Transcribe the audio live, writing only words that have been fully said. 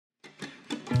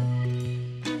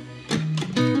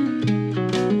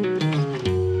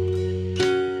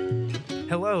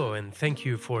Thank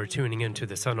you for tuning in to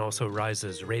the Sun Also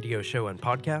Rises radio show and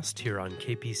podcast here on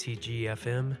KPCG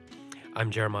FM.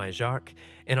 I'm Jeremiah Jacques,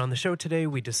 and on the show today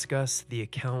we discuss the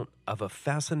account of a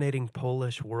fascinating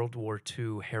Polish World War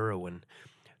II heroine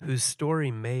whose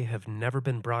story may have never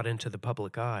been brought into the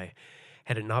public eye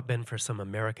had it not been for some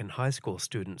American high school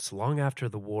students long after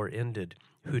the war ended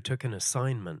who took an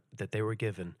assignment that they were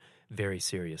given very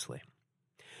seriously.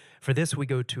 For this, we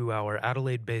go to our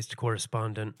Adelaide-based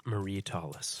correspondent, Marie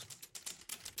Tallis.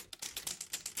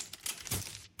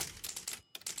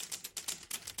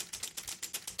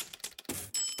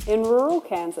 In rural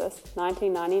Kansas,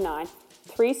 1999,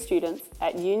 3 students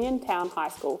at Uniontown High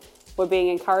School were being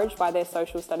encouraged by their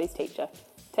social studies teacher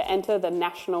to enter the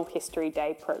National History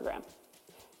Day program.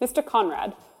 Mr.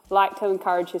 Conrad liked to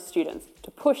encourage his students to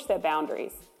push their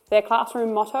boundaries. Their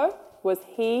classroom motto was,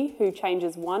 "He who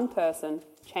changes one person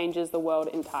changes the world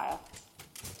entire."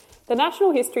 The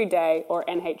National History Day, or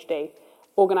NHD,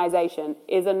 organisation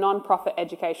is a non-profit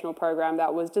educational program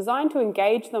that was designed to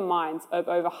engage the minds of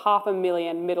over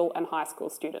 500,000 middle and high school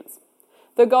students.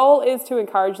 The goal is to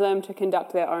encourage them to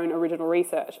conduct their own original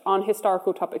research on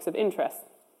historical topics of interest.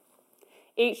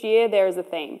 Each year there is a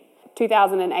theme.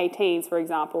 2018's, for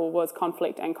example, was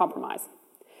conflict and compromise.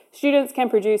 Students can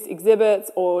produce exhibits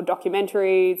or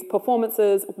documentaries,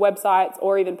 performances, websites,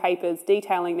 or even papers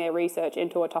detailing their research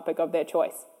into a topic of their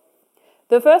choice.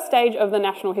 The first stage of the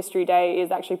National History Day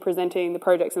is actually presenting the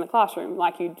projects in the classroom,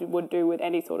 like you would do with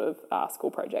any sort of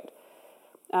school project.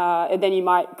 And then you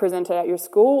might present it at your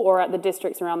school or at the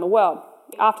districts around the world.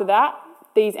 After that,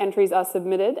 these entries are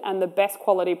submitted and the best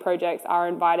quality projects are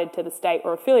invited to the state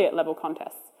or affiliate level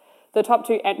contests. The top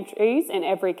 2 entries in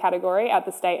every category at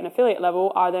the state and affiliate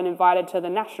level are then invited to the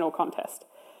national contest.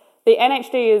 The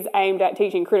NHD is aimed at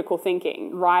teaching critical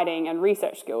thinking, writing and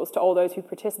research skills to all those who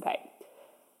participate.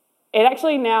 It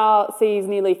actually now sees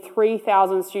nearly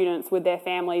 3,000 students with their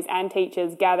families and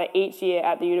teachers gather each year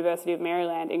at the University of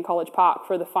Maryland in College Park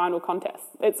for the final contest.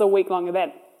 It's a week-long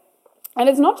event. And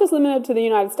it's not just limited to the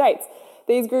United States.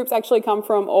 These groups actually come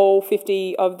from all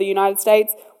 50 of the United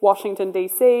States, Washington,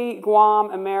 D.C., Guam,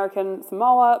 American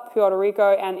Samoa, Puerto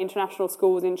Rico, and international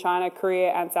schools in China,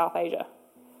 Korea, and South Asia.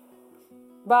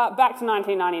 But back to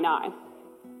 1999.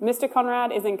 Mr.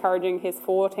 Conrad is encouraging his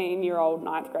 14-year-old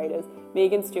 9th graders,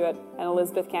 Megan Stewart and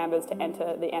Elizabeth Cambers, to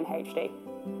enter the NHD.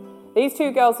 These 2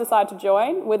 girls decide to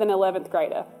join with an 11th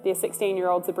grader, the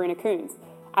 16-year-old Sabrina Coons,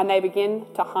 and they begin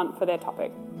to hunt for their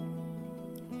topic.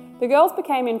 The girls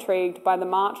became intrigued by the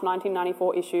March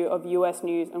 1994 issue of US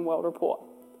News and World Report.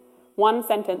 One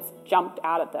sentence jumped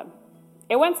out at them.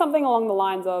 It went something along the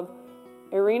lines of,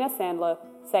 "Irena Sendler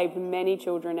saved many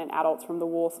children and adults from the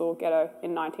Warsaw ghetto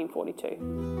in 1942.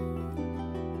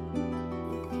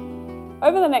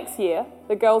 Over the next year,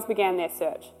 the girls began their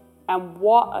search, and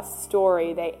what a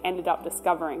story they ended up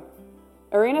discovering.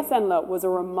 Irena Sendler was a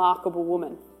remarkable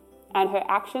woman, and her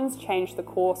actions changed the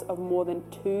course of more than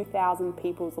 2,000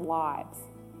 people's lives.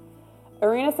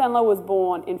 Irena Sendler was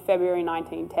born in February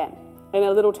 1910 in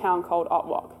a little town called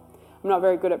Otwock. I'm not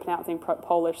very good at pronouncing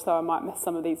Polish, so I might mess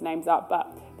some of these names up, but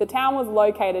the town was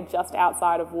located just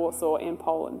outside of Warsaw in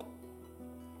Poland.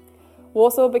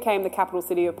 Warsaw became the capital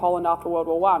city of Poland after World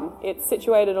War I. It's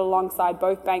situated alongside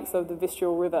both banks of the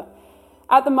Vistula River.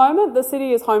 At the moment, the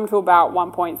city is home to about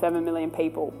 1.7 million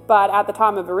people, but at the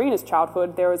time of Irena's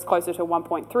childhood, there was closer to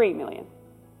 1.3 million.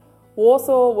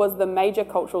 Warsaw was the major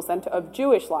cultural centre of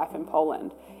Jewish life in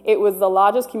Poland. It was the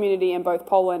largest community in both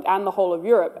Poland and the whole of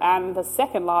Europe, and the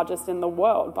second largest in the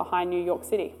world behind New York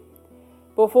City.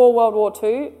 Before World War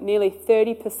II, nearly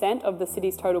 30% of the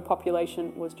city's total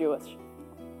population was Jewish.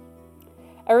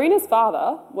 Irena's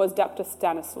father was Dr.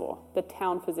 Stanislaw, the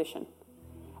town physician.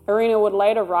 Irena would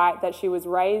later write that she was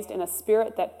raised in a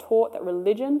spirit that taught that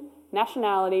religion,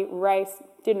 nationality, race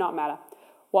did not matter.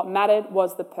 What mattered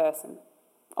was the person.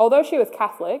 Although she was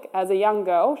Catholic, as a young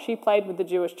girl, she played with the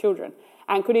Jewish children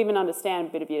and could even understand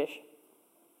a bit of Yiddish.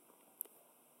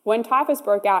 When typhus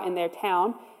broke out in their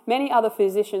town, many other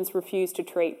physicians refused to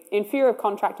treat, in fear of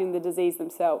contracting the disease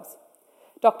themselves.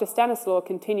 Dr. Stanislaw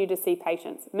continued to see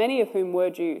patients, many of whom were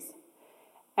Jews.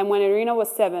 And when Irena was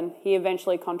 7, he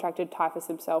eventually contracted typhus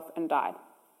himself and died.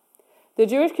 The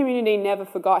Jewish community never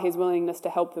forgot his willingness to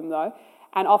help them, though,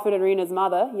 and offered Irena's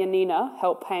mother, Janina,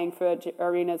 help paying for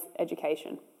Irena's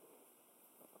education.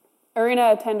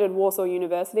 Irena attended Warsaw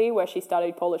University, where she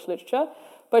studied Polish literature,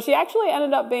 but she actually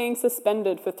ended up being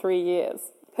suspended for 3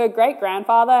 years. Her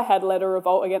great-grandfather had led a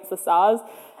revolt against the Tsars,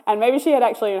 and maybe she had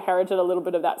actually inherited a little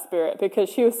bit of that spirit because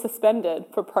she was suspended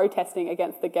for protesting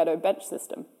against the ghetto bench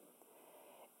system.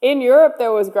 In Europe,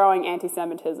 there was growing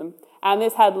anti-Semitism, and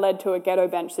this had led to a ghetto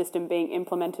bench system being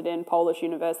implemented in Polish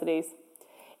universities.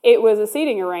 It was a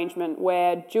seating arrangement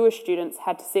where Jewish students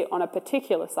had to sit on a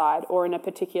particular side or in a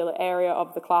particular area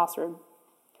of the classroom.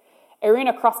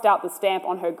 Irena crossed out the stamp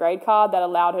on her grade card that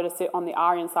allowed her to sit on the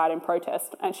Aryan side in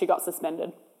protest, and she got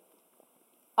suspended.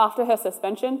 After her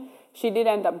suspension, she did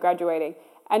end up graduating,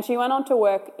 and she went on to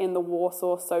work in the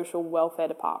Warsaw Social Welfare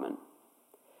Department.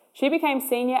 She became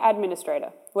senior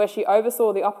administrator, where she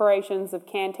oversaw the operations of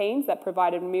canteens that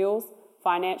provided meals,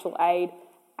 financial aid,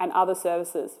 and other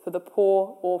services for the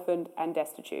poor, orphaned, and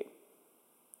destitute.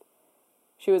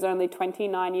 She was only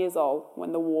 29 years old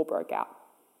when the war broke out.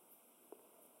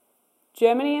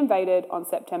 Germany invaded on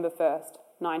September 1st,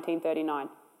 1939,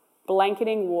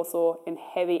 blanketing Warsaw in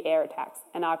heavy air attacks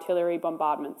and artillery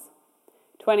bombardments.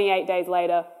 28 days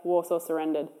later, Warsaw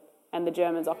surrendered, and the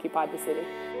Germans occupied the city.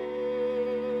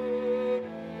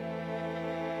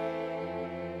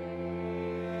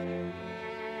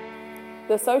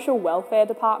 The Social Welfare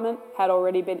Department had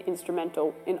already been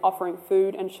instrumental in offering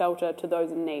food and shelter to those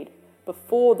in need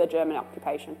before the German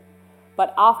occupation.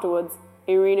 But afterwards,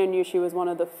 Irena knew she was one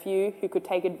of the few who could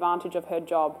take advantage of her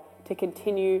job to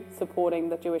continue supporting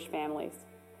the Jewish families.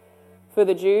 For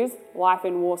the Jews, life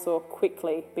in Warsaw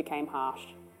quickly became harsh.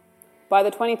 By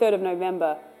the 23rd of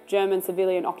November, German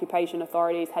civilian occupation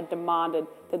authorities had demanded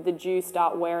that the Jews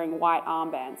start wearing white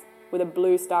armbands with a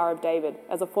blue Star of David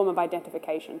as a form of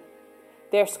identification.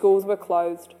 Their schools were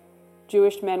closed,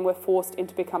 Jewish men were forced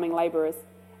into becoming labourers,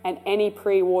 and any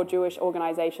pre-war Jewish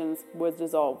organisations was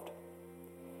dissolved.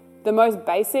 The most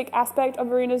basic aspect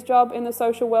of Irena's job in the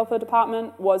Social Welfare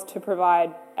Department was to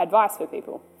provide advice for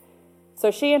people.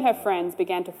 So she and her friends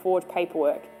began to forge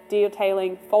paperwork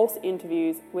detailing false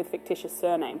interviews with fictitious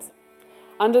surnames.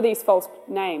 Under these false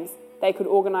names, they could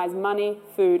organise money,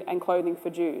 food, and clothing for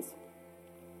Jews.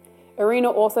 Irena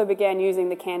also began using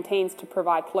the canteens to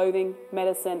provide clothing,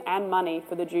 medicine, and money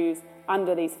for the Jews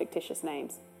under these fictitious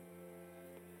names.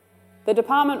 The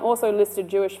department also listed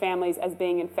Jewish families as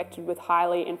being infected with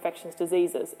highly infectious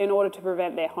diseases in order to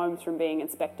prevent their homes from being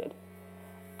inspected.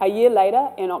 A year later,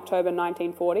 in October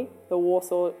 1940, the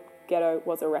Warsaw Ghetto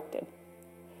was erected.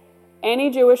 Any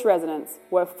Jewish residents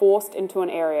were forced into an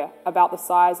area about the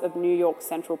size of New York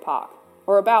Central Park,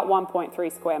 or about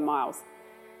 1.3 square miles.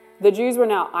 The Jews were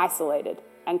now isolated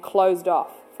and closed off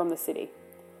from the city.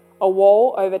 A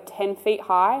wall over 10 feet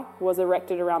high was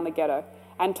erected around the ghetto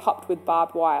and topped with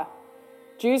barbed wire.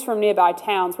 Jews from nearby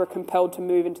towns were compelled to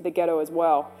move into the ghetto as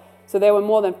well. So there were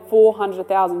more than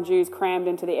 400,000 Jews crammed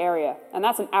into the area, and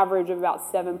that's an average of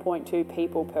about 7.2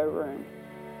 people per room.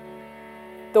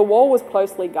 The wall was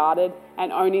closely guarded,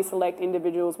 and only select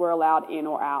individuals were allowed in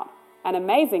or out. And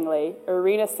amazingly,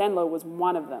 Irena Sendler was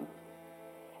one of them.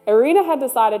 Irena had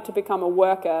decided to become a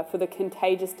worker for the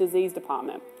Contagious Disease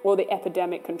Department, or the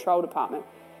Epidemic Control Department.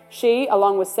 She,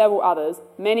 along with several others,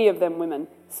 many of them women,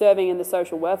 serving in the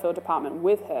Social Welfare Department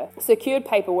with her, secured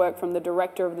paperwork from the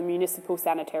director of the Municipal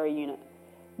Sanitary Unit.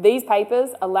 These papers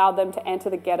allowed them to enter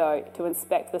the ghetto to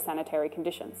inspect the sanitary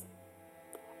conditions.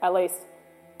 At least,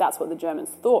 that's what the Germans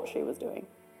thought she was doing.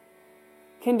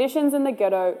 Conditions in the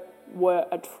ghetto were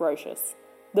atrocious.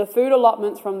 The food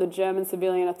allotments from the German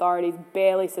civilian authorities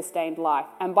barely sustained life,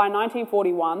 and by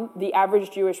 1941, the average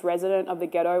Jewish resident of the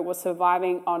ghetto was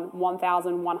surviving on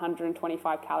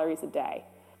 1,125 calories a day.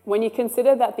 When you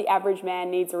consider that the average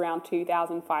man needs around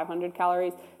 2,500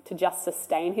 calories to just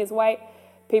sustain his weight,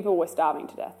 people were starving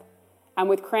to death. And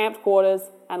with cramped quarters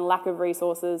and lack of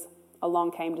resources,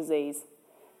 along came disease.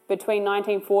 Between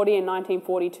 1940 and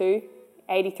 1942,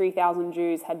 83,000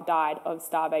 Jews had died of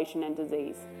starvation and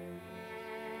disease.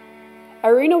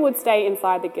 Irena would stay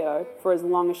inside the ghetto for as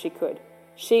long as she could.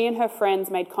 She and her friends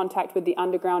made contact with the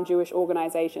underground Jewish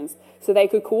organisations so they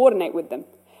could coordinate with them,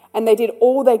 and they did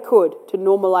all they could to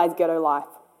normalise ghetto life.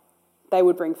 They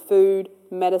would bring food,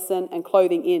 medicine, and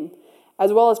clothing in,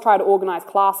 as well as try to organise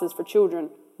classes for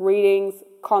children, readings,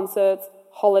 concerts,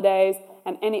 holidays,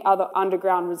 and any other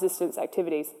underground resistance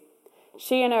activities.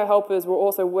 She and her helpers were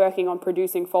also working on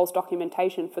producing false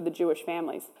documentation for the Jewish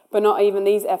families. But not even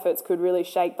these efforts could really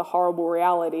shake the horrible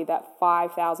reality that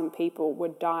 5,000 people were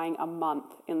dying a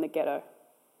month in the ghetto.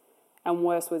 And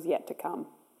worse was yet to come.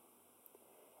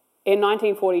 In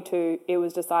 1942, it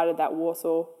was decided that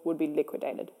Warsaw would be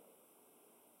liquidated.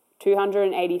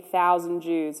 280,000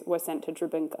 Jews were sent to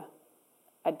Treblinka,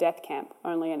 a death camp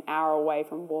only an hour away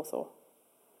from Warsaw.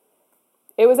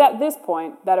 It was at this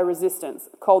point that a resistance,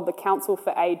 called the Council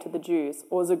for Aid to the Jews,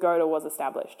 or Zgoda, was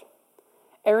established.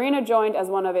 Irena joined as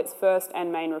one of its first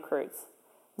and main recruits.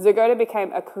 Zgoda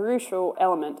became a crucial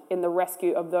element in the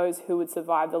rescue of those who would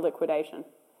survive the liquidation.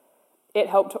 It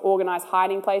helped to organise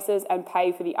hiding places and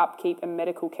pay for the upkeep and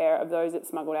medical care of those it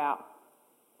smuggled out.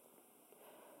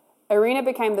 Irena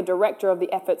became the director of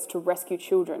the efforts to rescue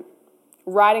children.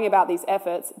 Writing about these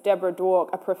efforts, Deborah Dwork,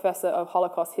 a professor of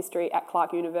Holocaust history at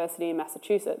Clark University in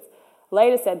Massachusetts,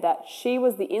 later said that she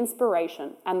was the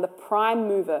inspiration and the prime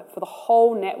mover for the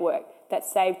whole network that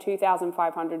saved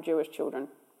 2,500 Jewish children.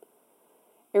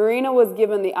 Irena was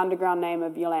given the underground name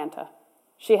of Yolanta.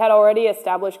 She had already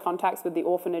established contacts with the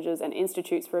orphanages and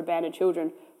institutes for abandoned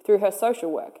children through her social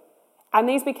work, and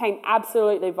these became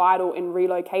absolutely vital in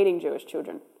relocating Jewish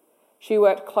children. She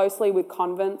worked closely with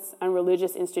convents and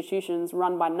religious institutions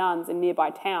run by nuns in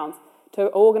nearby towns to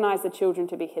organise the children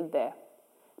to be hid there.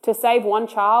 To save one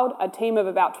child, a team of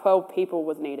about 12 people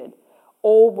was needed,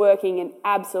 all working in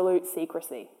absolute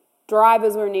secrecy.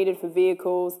 Drivers were needed for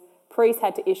vehicles, priests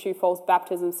had to issue false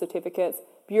baptism certificates,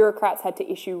 bureaucrats had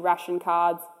to issue ration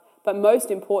cards, but most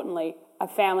importantly, a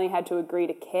family had to agree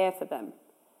to care for them.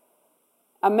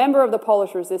 A member of the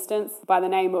Polish resistance by the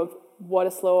name of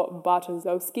Władysław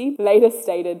Bartoszewski later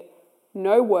stated,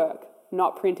 "No work,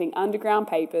 not printing underground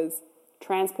papers,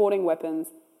 transporting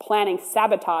weapons, planning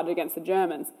sabotage against the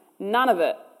Germans, none of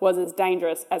it was as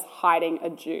dangerous as hiding a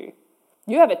Jew.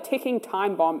 You have a ticking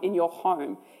time bomb in your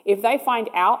home. If they find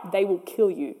out, they will kill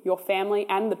you, your family,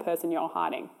 and the person you're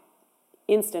hiding.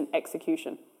 Instant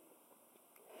execution."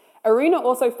 Irena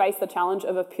also faced the challenge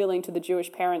of appealing to the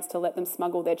Jewish parents to let them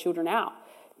smuggle their children out.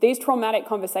 These traumatic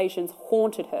conversations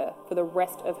haunted her for the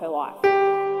rest of her life.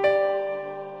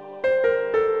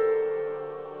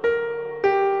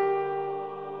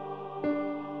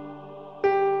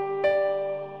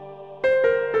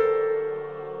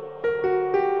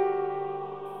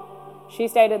 She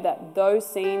stated that those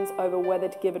scenes over whether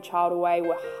to give a child away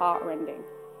were heartrending.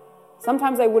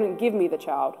 Sometimes they wouldn't give me the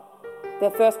child.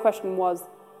 Their first question was,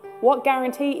 "What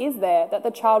guarantee is there that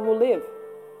the child will live?"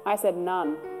 I said,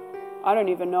 "None. I don't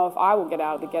even know if I will get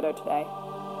out of the ghetto today."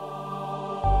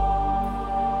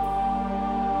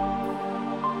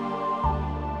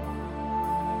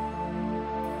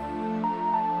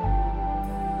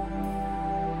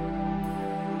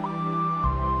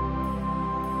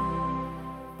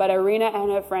 But Irena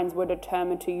and her friends were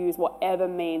determined to use whatever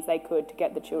means they could to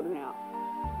get the children out.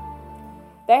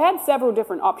 They had several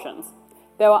different options.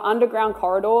 There were underground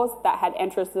corridors that had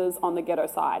entrances on the ghetto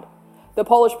side. The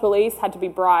Polish police had to be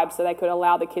bribed so they could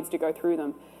allow the kids to go through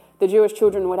them. The Jewish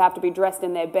children would have to be dressed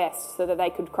in their best so that they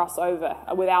could cross over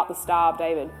without the Star of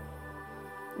David.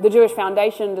 The Jewish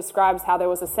Foundation describes how there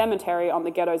was a cemetery on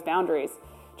the ghetto's boundaries.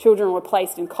 Children were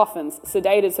placed in coffins,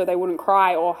 sedated so they wouldn't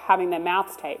cry or having their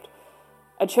mouths taped.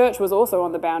 A church was also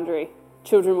on the boundary.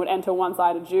 Children would enter one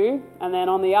side a Jew, and then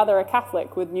on the other a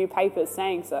Catholic with new papers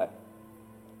saying so.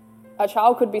 A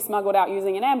child could be smuggled out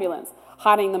using an ambulance,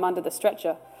 hiding them under the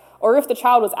stretcher, or if the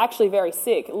child was actually very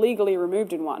sick, legally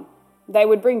removed in one. They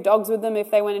would bring dogs with them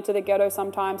if they went into the ghetto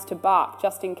sometimes to bark,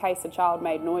 just in case the child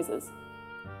made noises.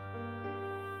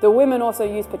 The women also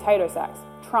used potato sacks,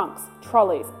 trunks,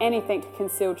 trolleys, anything to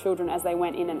conceal children as they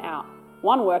went in and out.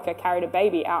 One worker carried a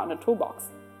baby out in a toolbox.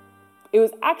 It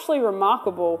was actually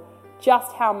remarkable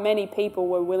just how many people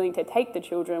were willing to take the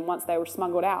children once they were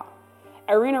smuggled out.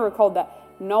 Irena recalled that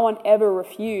no one ever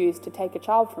refused to take a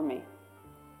child from me.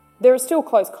 There are still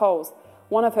close calls.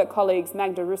 One of her colleagues,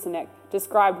 Magda Rusinek,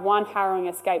 described one harrowing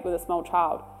escape with a small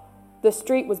child. The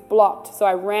street was blocked, so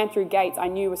I ran through gates I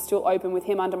knew were still open with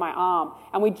him under my arm,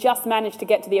 and we just managed to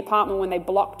get to the apartment when they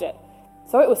blocked it.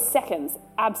 So it was seconds,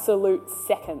 absolute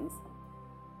seconds.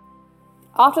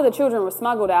 After the children were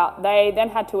smuggled out, they then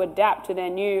had to adapt to their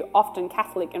new, often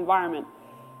Catholic environment.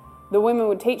 The women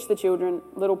would teach the children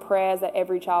little prayers that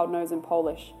every child knows in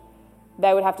Polish.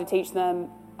 They would have to teach them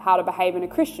how to behave in a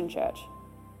Christian church.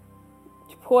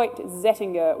 Poit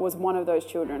Zettinger was one of those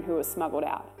children who was smuggled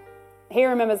out. He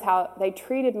remembers how they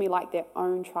treated me like their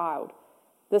own child.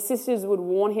 The sisters would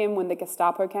warn him when the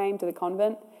Gestapo came to the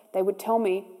convent. They would tell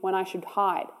me when I should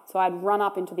hide, so I'd run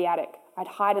up into the attic. I'd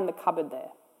hide in the cupboard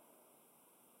there.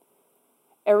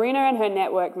 Irena and her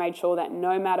network made sure that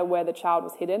no matter where the child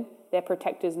was hidden, their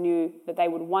protectors knew that they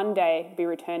would one day be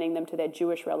returning them to their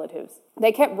Jewish relatives.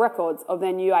 They kept records of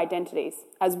their new identities,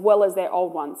 as well as their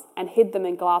old ones, and hid them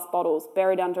in glass bottles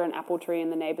buried under an apple tree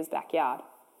in the neighbour's backyard.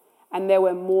 And there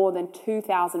were more than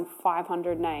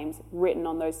 2,500 names written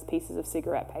on those pieces of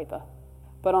cigarette paper.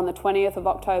 But on the 20th of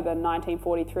October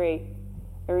 1943,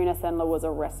 Irena Sendler was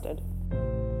arrested.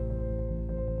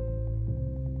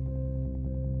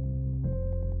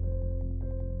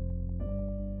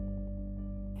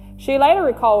 She later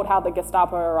recalled how the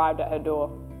Gestapo arrived at her door.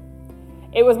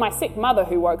 "It was my sick mother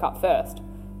who woke up first.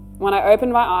 When I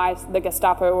opened my eyes, the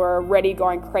Gestapo were already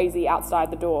going crazy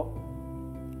outside the door.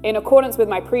 In accordance with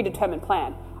my predetermined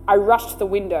plan, I rushed to the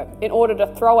window in order to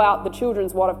throw out the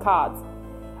children's wad of cards.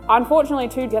 Unfortunately,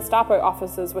 2 Gestapo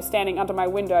officers were standing under my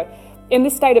window. In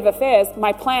this state of affairs,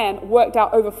 my plan, worked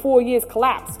out over 4 years,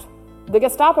 collapsed. The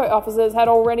Gestapo officers had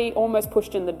already almost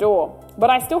pushed in the door,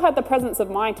 but I still had the presence of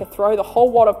mind to throw the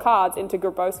whole wad of cards into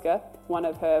Grabowska, one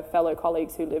of her fellow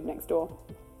colleagues who lived next door,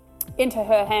 into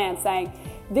her hand, saying,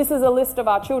 "This is a list of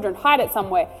our children. Hide it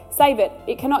somewhere. Save it.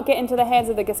 It cannot get into the hands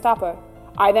of the Gestapo."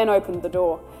 I then opened the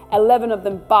door. 11 of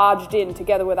them barged in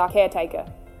together with our caretaker.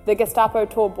 The Gestapo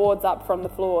tore boards up from the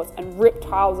floors and ripped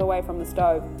tiles away from the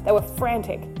stove. They were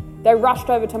frantic. They rushed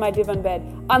over to my divan bed,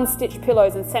 unstitched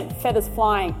pillows and sent feathers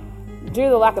flying. Due to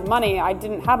the lack of money, I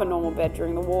didn't have a normal bed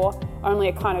during the war, only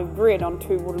a kind of grid on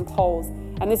 2 wooden poles,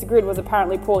 and this grid was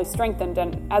apparently poorly strengthened,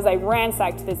 and as I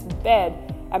ransacked this bed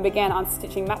and began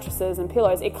unstitching mattresses and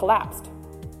pillows, it collapsed.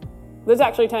 This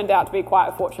actually turned out to be quite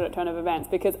a fortunate turn of events,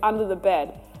 because under the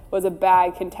bed was a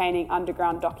bag containing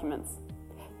underground documents.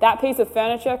 That piece of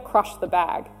furniture crushed the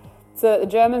bag, so that the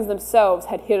Germans themselves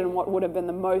had hidden what would have been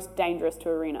the most dangerous to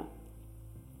Irena.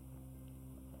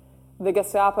 The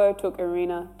Gestapo took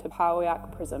Irena to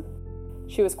Pauiak prison.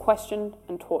 She was questioned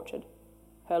and tortured,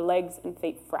 her legs and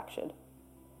feet fractured.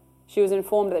 She was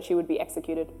informed that she would be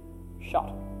executed,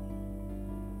 shot.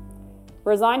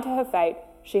 Resigned to her fate,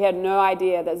 she had no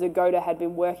idea that Zagoda had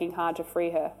been working hard to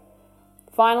free her.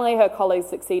 Finally, her colleagues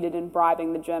succeeded in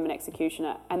bribing the German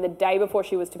executioner, and the day before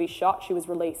she was to be shot, she was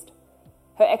released.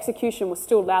 Her execution was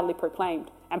still loudly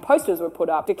proclaimed, and posters were put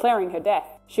up declaring her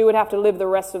death. She would have to live the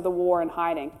rest of the war in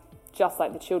hiding, just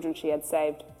like the children she had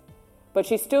saved. But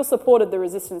she still supported the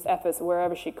resistance efforts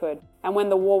wherever she could, and when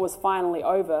the war was finally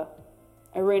over,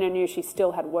 Irena knew she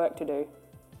still had work to do.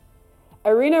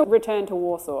 Irena returned to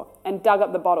Warsaw and dug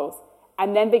up the bottles,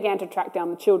 and then began to track down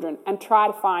the children and try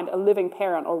to find a living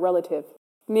parent or relative.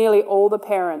 Nearly all the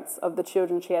parents of the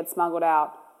children she had smuggled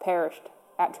out perished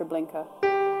at Treblinka.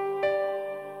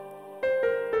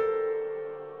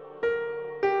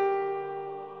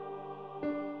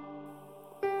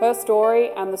 Her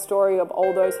story, and the story of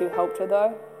all those who helped her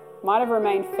though, might have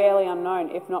remained fairly unknown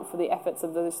if not for the efforts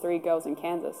of those 3 girls in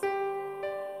Kansas.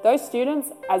 Those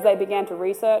students, as they began to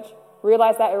research,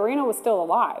 realized that Irena was still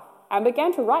alive and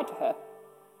began to write to her.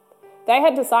 They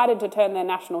had decided to turn their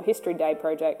National History Day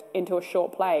project into a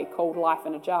short play called Life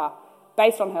in a Jar,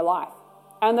 based on her life,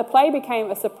 and the play became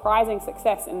a surprising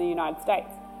success in the United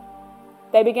States.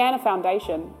 They began a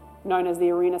foundation known as the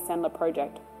Irena Sendler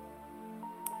Project.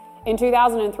 In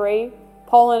 2003,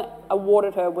 Poland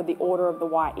awarded her with the Order of the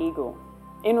White Eagle.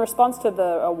 In response to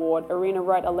the award, Irena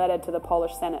wrote a letter to the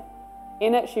Polish Senate.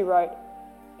 In it, she wrote,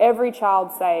 "Every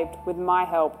child saved with my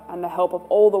help and the help of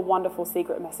all the wonderful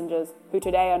secret messengers who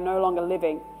today are no longer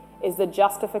living is the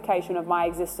justification of my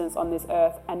existence on this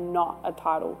earth and not a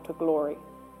title to glory."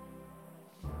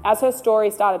 As her story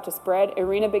started to spread,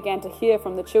 Irena began to hear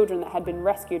from the children that had been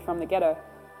rescued from the ghetto.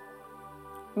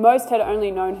 Most had only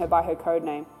known her by her code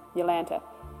name, Jolanta,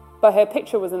 but her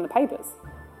picture was in the papers.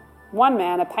 One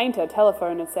man, a painter,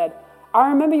 telephoned and said, "I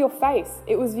remember your face.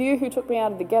 It was you who took me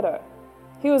out of the ghetto."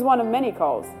 He was one of many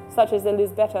Coles, such as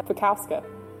Elizabeta Fukowska,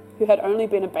 who had only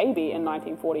been a baby in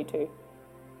 1942.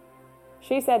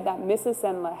 She said that Mrs.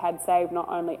 Sendler had saved not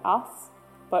only us,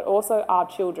 but also our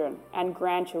children and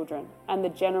grandchildren and the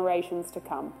generations to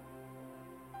come.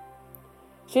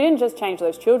 She didn't just change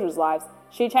those children's lives,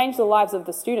 she changed the lives of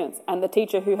the students and the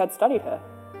teacher who had studied her.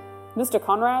 Mr.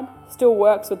 Conrad still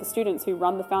works with the students who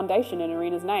run the foundation in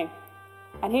Irena's name.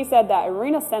 And he said that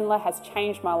Irena Sendler has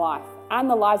changed my life and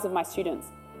the lives of my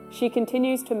students. She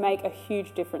continues to make a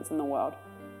huge difference in the world.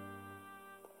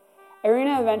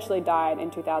 Irena eventually died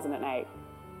in 2008,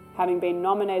 having been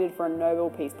nominated for a Nobel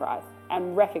Peace Prize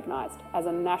and recognized as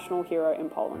a national hero in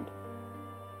Poland.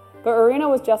 But Irena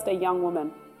was just a young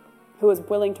woman who was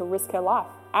willing to risk her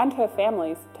life and her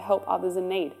family's to help others in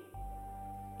need.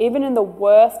 Even in the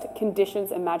worst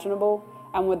conditions imaginable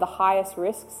and with the highest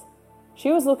risks,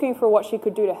 she was looking for what she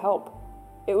could do to help.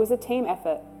 It was a team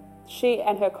effort. She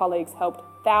and her colleagues helped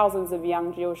thousands of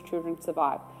young Jewish children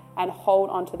survive and hold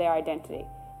on to their identity,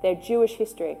 their Jewish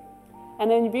history.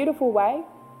 And in a beautiful way,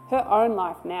 her own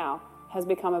life now has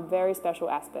become a very special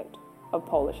aspect of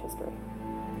Polish history.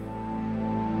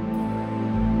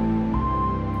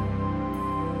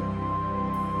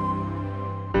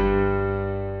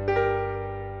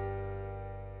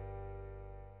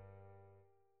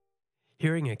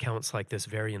 Hearing accounts like this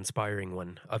very inspiring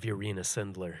one of Irena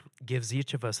Sendler gives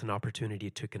each of us an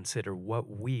opportunity to consider what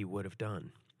we would have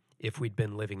done if we'd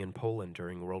been living in Poland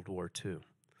during World War II.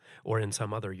 or in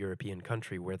some other European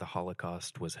country where the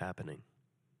Holocaust was happening.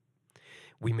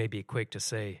 We may be quick to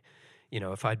say,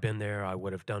 if I'd been there, I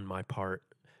would have done my part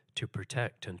to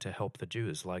protect and to help the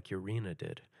Jews like Irena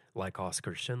did, like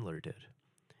Oskar Schindler did,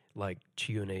 like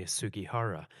Chiune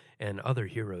Sugihara and other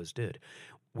heroes did.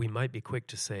 We might be quick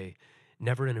to say,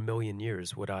 never in a million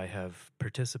years would I have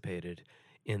participated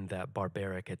in that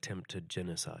barbaric attempted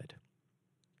genocide.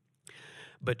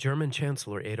 But German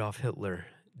Chancellor Adolf Hitler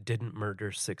didn't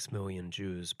murder 6 million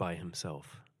Jews by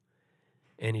himself.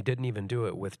 And he didn't even do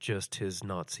it with just his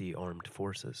Nazi armed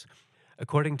forces.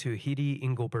 According to Hedy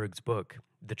Engelberg's book,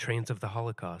 The Trains of the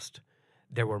Holocaust,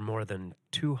 there were more than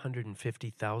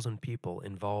 250,000 people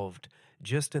involved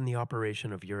just in the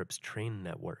operation of Europe's train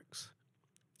networks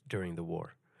during the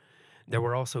war. There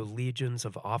were also legions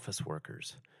of office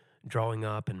workers drawing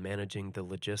up and managing the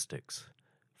logistics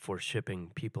for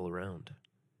shipping people around.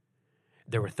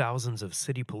 There were thousands of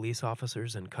city police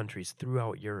officers in countries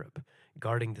throughout Europe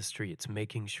guarding the streets,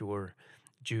 making sure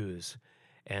Jews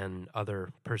and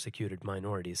other persecuted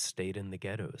minorities stayed in the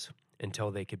ghettos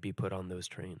until they could be put on those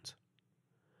trains.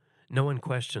 No one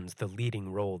questions the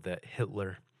leading role that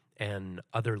Hitler and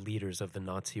other leaders of the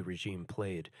Nazi regime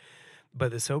played,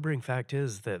 but the sobering fact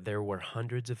is that there were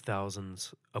hundreds of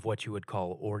thousands of what you would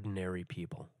call ordinary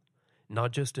people,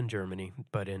 not just in Germany,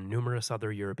 but in numerous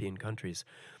other European countries,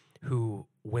 who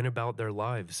went about their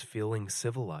lives feeling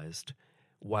civilized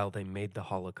while they made the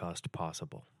Holocaust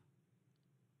possible.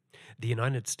 The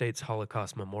United States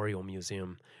Holocaust Memorial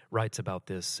Museum writes about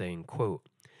this, saying, quote,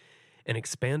 "An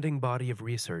expanding body of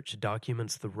research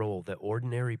documents the role that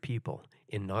ordinary people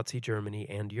in Nazi Germany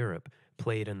and Europe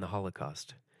played in the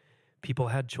Holocaust. People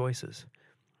had choices.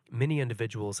 Many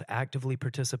individuals actively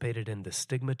participated in the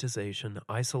stigmatization,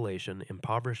 isolation,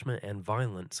 impoverishment, and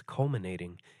violence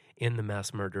culminating in the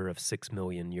mass murder of 6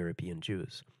 million European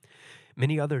Jews.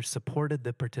 Many others supported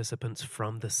the participants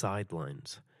from the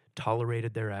sidelines,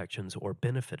 tolerated their actions, or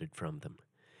benefited from them.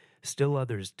 Still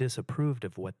others disapproved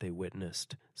of what they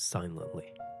witnessed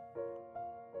silently."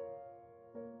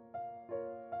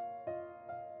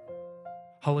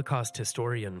 Holocaust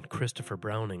historian Christopher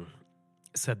Browning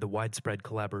said the widespread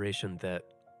collaboration that,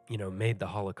 made the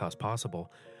Holocaust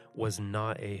possible was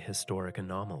not a historic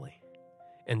anomaly,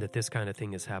 and that this kind of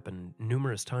thing has happened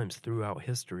numerous times throughout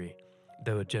history,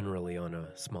 though generally on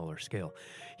a smaller scale.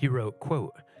 He wrote,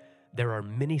 quote, "There are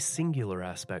many singular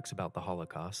aspects about the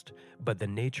Holocaust, but the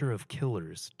nature of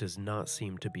killers does not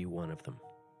seem to be one of them.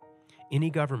 Any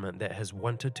government that has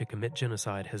wanted to commit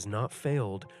genocide has not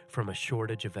failed from a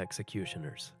shortage of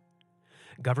executioners.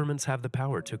 Governments have the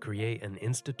power to create an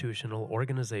institutional,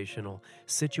 organizational,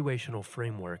 situational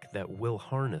framework that will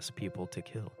harness people to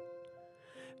kill.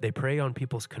 They prey on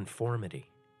people's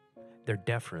conformity, their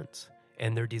deference,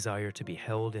 and their desire to be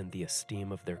held in the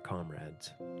esteem of their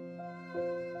comrades."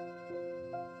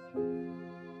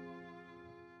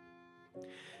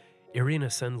 Irena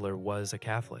Sendler was a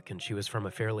Catholic, and she was from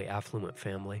a fairly affluent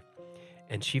family,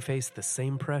 and she faced the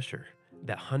same pressure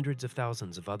that hundreds of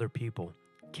thousands of other people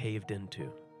caved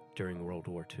into during World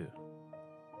War II.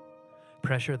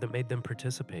 Pressure that made them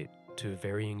participate to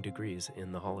varying degrees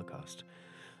in the Holocaust.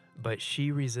 But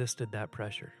she resisted that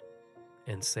pressure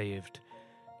and saved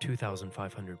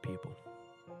 2,500 people.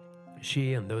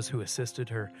 She and those who assisted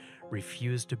her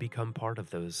refused to become part of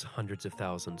those hundreds of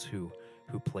thousands who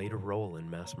played a role in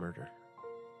mass murder.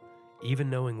 Even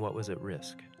knowing what was at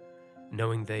risk,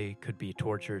 knowing they could be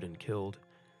tortured and killed,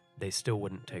 they still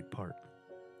wouldn't take part.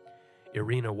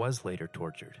 Irena was later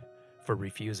tortured for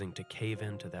refusing to cave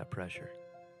into that pressure.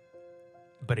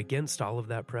 But against all of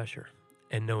that pressure,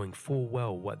 and knowing full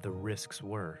well what the risks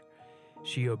were,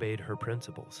 she obeyed her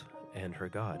principles and her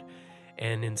God.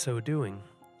 And in so doing,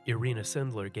 Irena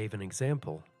Sendler gave an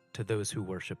example to those who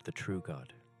worship the true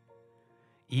God.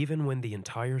 Even when the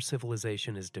entire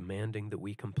civilization is demanding that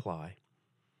we comply,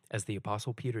 as the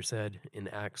Apostle Peter said in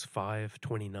Acts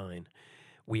 5:29,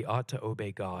 we ought to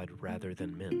obey God rather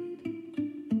than men.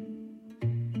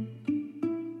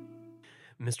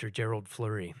 Mr. Gerald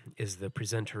Fleury is the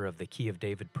presenter of the Key of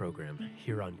David program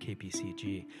here on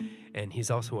KPCG, and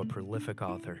he's also a prolific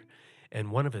author.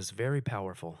 And one of his very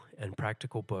powerful and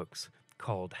practical books,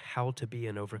 called How to Be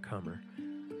an Overcomer,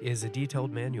 is a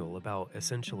detailed manual about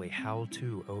essentially how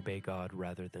to obey God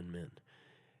rather than men,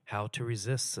 how to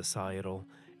resist societal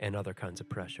and other kinds of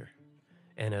pressure,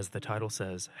 and as the title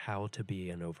says, how to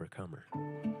be an overcomer.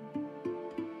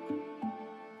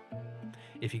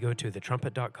 If you go to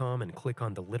thetrumpet.com and click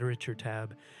on the literature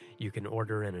tab, you can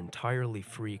order an entirely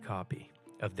free copy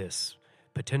of this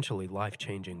potentially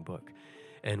life-changing book,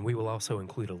 and we will also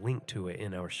include a link to it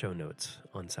in our show notes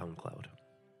on SoundCloud.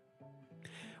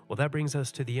 Well, that brings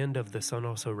us to the end of The Sun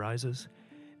Also Rises.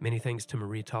 Many thanks to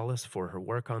Marie Tallis for her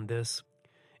work on this.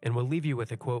 And we'll leave you with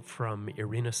a quote from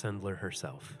Irena Sendler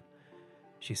herself.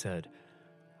 She said,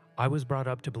 "I was brought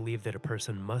up to believe that a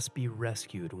person must be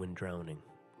rescued when drowning,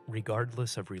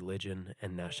 regardless of religion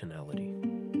and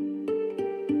nationality."